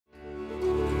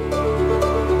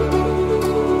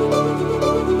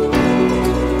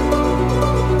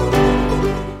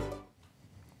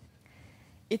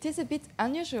bit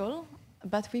unusual,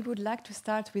 but we would like to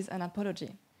start with an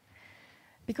apology.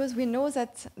 Because we know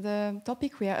that the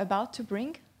topic we are about to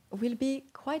bring will be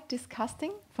quite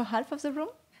disgusting for half of the room,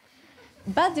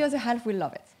 but the other half will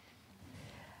love it.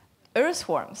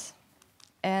 Earthworms,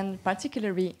 and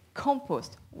particularly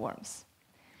compost worms.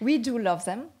 We do love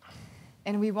them,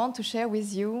 and we want to share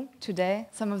with you today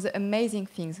some of the amazing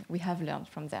things we have learned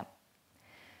from them.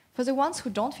 For the ones who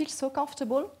don't feel so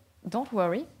comfortable, don't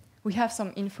worry, we have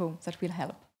some info that will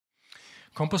help.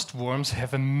 Compost worms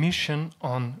have a mission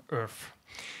on Earth.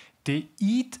 They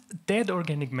eat dead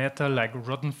organic matter like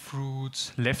rotten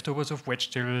fruits, leftovers of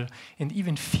vegetable, and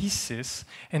even feces,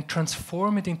 and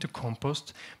transform it into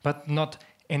compost, but not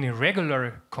any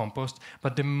regular compost,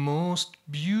 but the most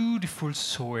beautiful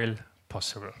soil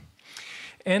possible.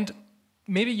 And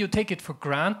maybe you take it for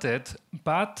granted,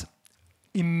 but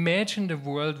imagine the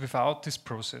world without this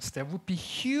process. There would be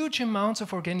huge amounts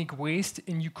of organic waste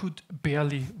and you could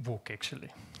barely walk, actually.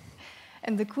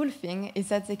 And the cool thing is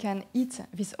that they can eat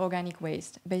this organic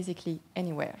waste basically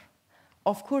anywhere.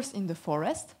 Of course in the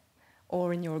forest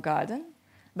or in your garden,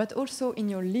 but also in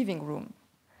your living room.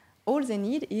 All they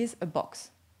need is a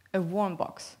box, a worm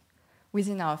box, with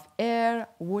enough air,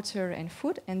 water and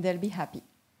food, and they'll be happy.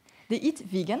 They eat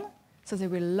vegan, so they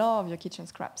will love your kitchen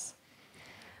scraps.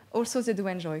 Also, they do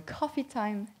enjoy coffee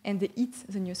time, and they eat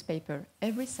the newspaper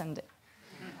every Sunday.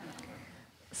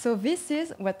 So this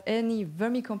is what any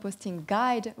vermicomposting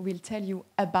guide will tell you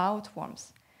about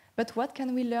worms. But what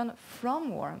can we learn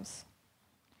from worms?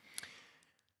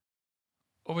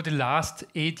 Over the last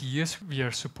 8 years, we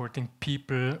are supporting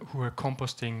people who are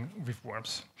composting with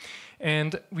worms.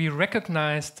 And we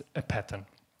recognized a pattern.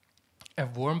 A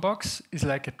worm box is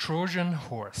like a Trojan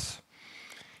horse.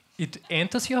 It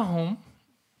enters your home,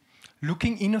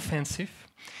 looking inoffensive,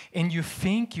 and you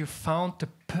think you found the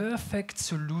perfect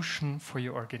solution for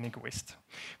your organic waste.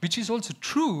 Which is also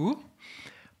true,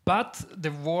 but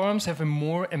the worms have a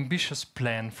more ambitious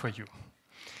plan for you.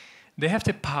 They have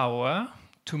the power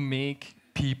to make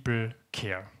people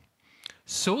care.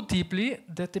 So deeply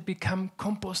that they become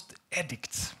compost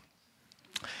addicts.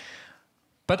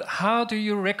 But how do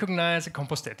you recognize a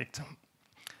compost addict?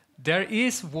 There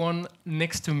is one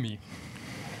next to me.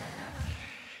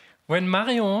 When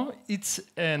Marion eats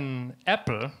an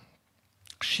apple,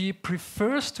 she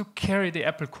prefers to carry the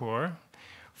apple core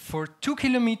for 2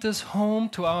 kilometers home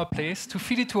to our place to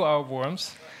feed it to our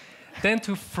worms, than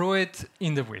to throw it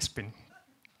in the waste bin.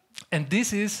 And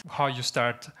this is how you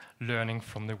start learning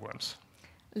from the worms.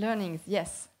 Learning,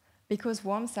 yes, because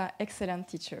worms are excellent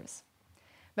teachers.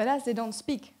 But as they don't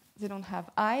speak, they don't have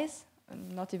eyes,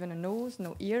 not even a nose,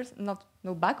 no ears,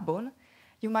 no backbone,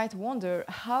 you might wonder,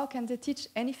 how can they teach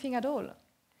anything at all?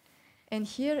 And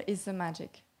here is the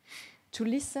magic. To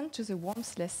listen to the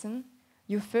worm's lesson,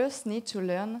 you first need to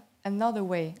learn another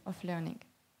way of learning.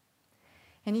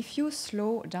 And if you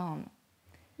slow down,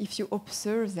 if you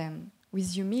observe them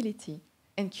with humility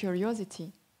and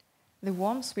curiosity, the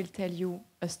worms will tell you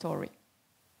a story.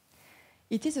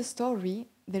 It is a story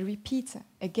they repeat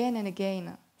again and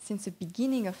again since the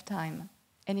beginning of time,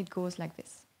 and it goes like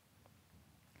this.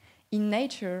 In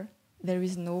nature, there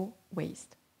is no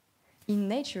waste. In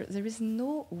nature, there is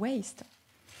no waste.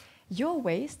 Your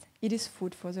waste, it is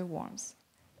food for the worms.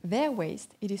 Their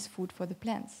waste, it is food for the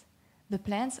plants. The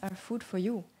plants are food for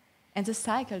you, and the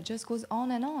cycle just goes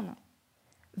on and on.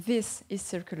 This is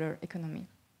circular economy.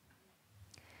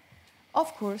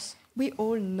 Of course, we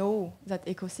all know that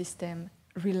ecosystems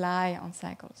rely on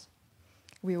cycles.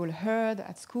 We all heard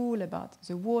at school about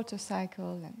the water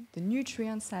cycle and the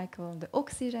nutrient cycle, the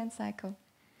oxygen cycle.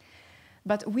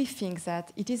 But we think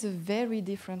that it is a very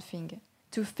different thing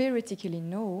to theoretically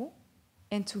know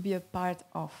and to be a part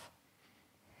of.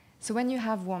 So when you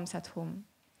have worms at home,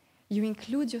 you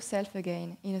include yourself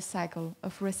again in a cycle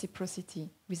of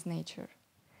reciprocity with nature.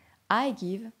 I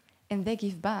give and they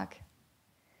give back.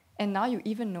 And now you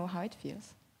even know how it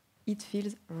feels. It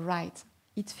feels right.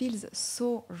 It feels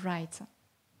so right.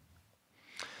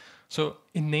 So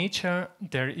in nature,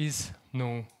 there is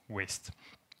no waste.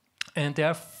 And there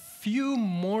are few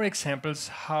more examples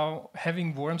how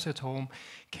having worms at home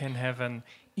can have an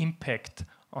impact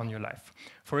on your life.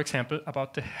 For example,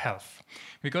 about the health.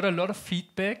 We got a lot of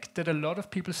feedback that a lot of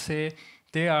people say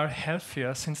they are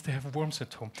healthier since they have worms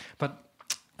at home. But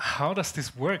how does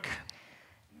this work?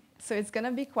 So it's going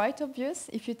to be quite obvious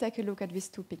if you take a look at these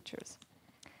two pictures.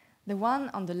 The one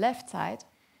on the left side,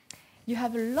 you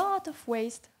have a lot of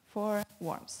waste for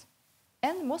worms.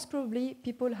 And most probably,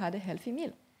 people had a healthy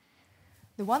meal.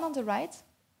 The one on the right,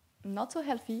 not so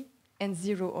healthy, and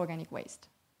zero organic waste.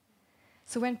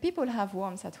 So when people have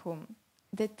worms at home,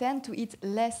 they tend to eat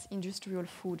less industrial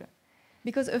food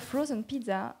because a frozen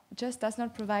pizza just does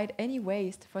not provide any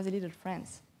waste for the little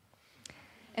friends.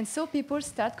 And so people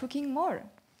start cooking more.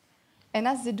 And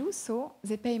as they do so,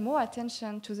 they pay more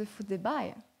attention to the food they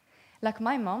buy. Like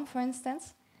my mom, for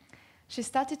instance, she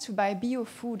started to buy bio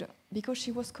food because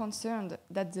she was concerned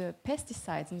that the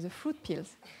pesticides in the fruit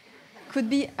peels could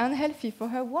be unhealthy for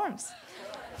her worms.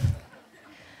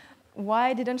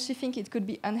 Why didn't she think it could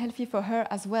be unhealthy for her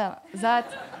as well? That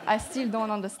I still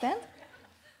don't understand,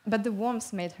 but the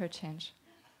worms made her change.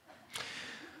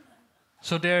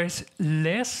 So there is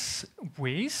less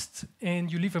waste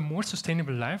and you live a more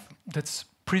sustainable life. That's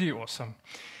pretty awesome.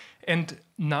 And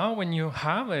now when you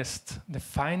harvest the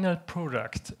final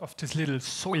product of these little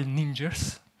soil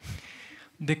ninjas,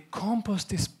 the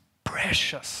compost is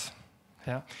precious.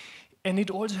 Yeah? And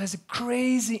it also has a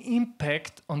crazy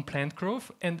impact on plant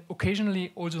growth and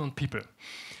occasionally also on people.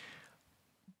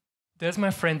 There's my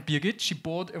friend Birgit. She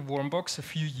bought a worm box a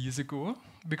few years ago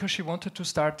because she wanted to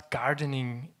start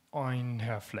gardening in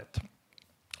her flat.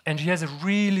 And she has a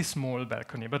really small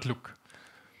balcony. But look,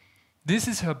 this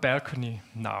is her balcony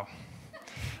now.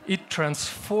 It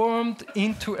transformed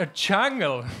into a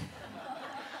jungle.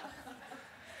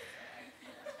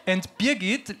 And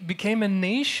Birgit became a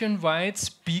nationwide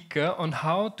speaker on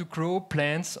how to grow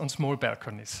plants on small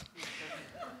balconies.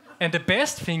 And the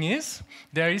best thing is,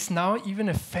 there is now even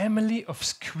a family of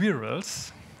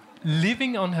squirrels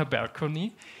living on her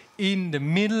balcony in the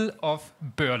middle of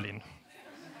Berlin.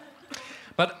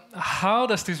 But how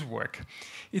does this work?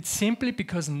 It's simply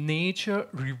because nature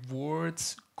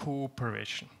rewards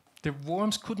cooperation. The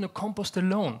worms could not compost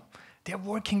alone. They're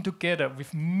working together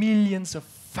with millions of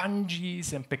fungi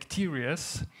and bacteria,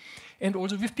 and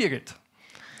also with Birgit.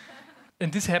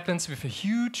 And this happens with a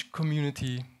huge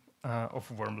community of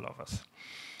worm lovers.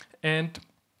 And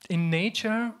in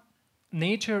nature,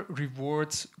 nature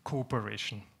rewards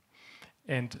cooperation.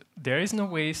 And there is no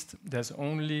waste, there's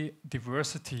only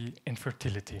diversity and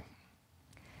fertility.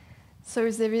 So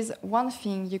if there is one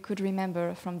thing you could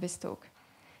remember from this talk,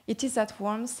 it is that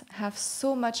worms have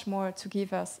so much more to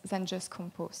give us than just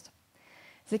compost.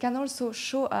 They can also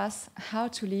show us how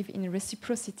to live in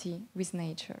reciprocity with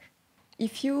nature.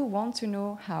 If you want to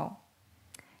know how,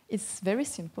 it's very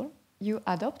simple. You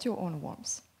adopt your own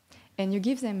worms, and you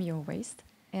give them your waste,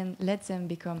 and let them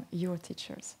become your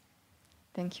teachers.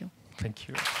 Thank you. Thank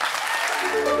you.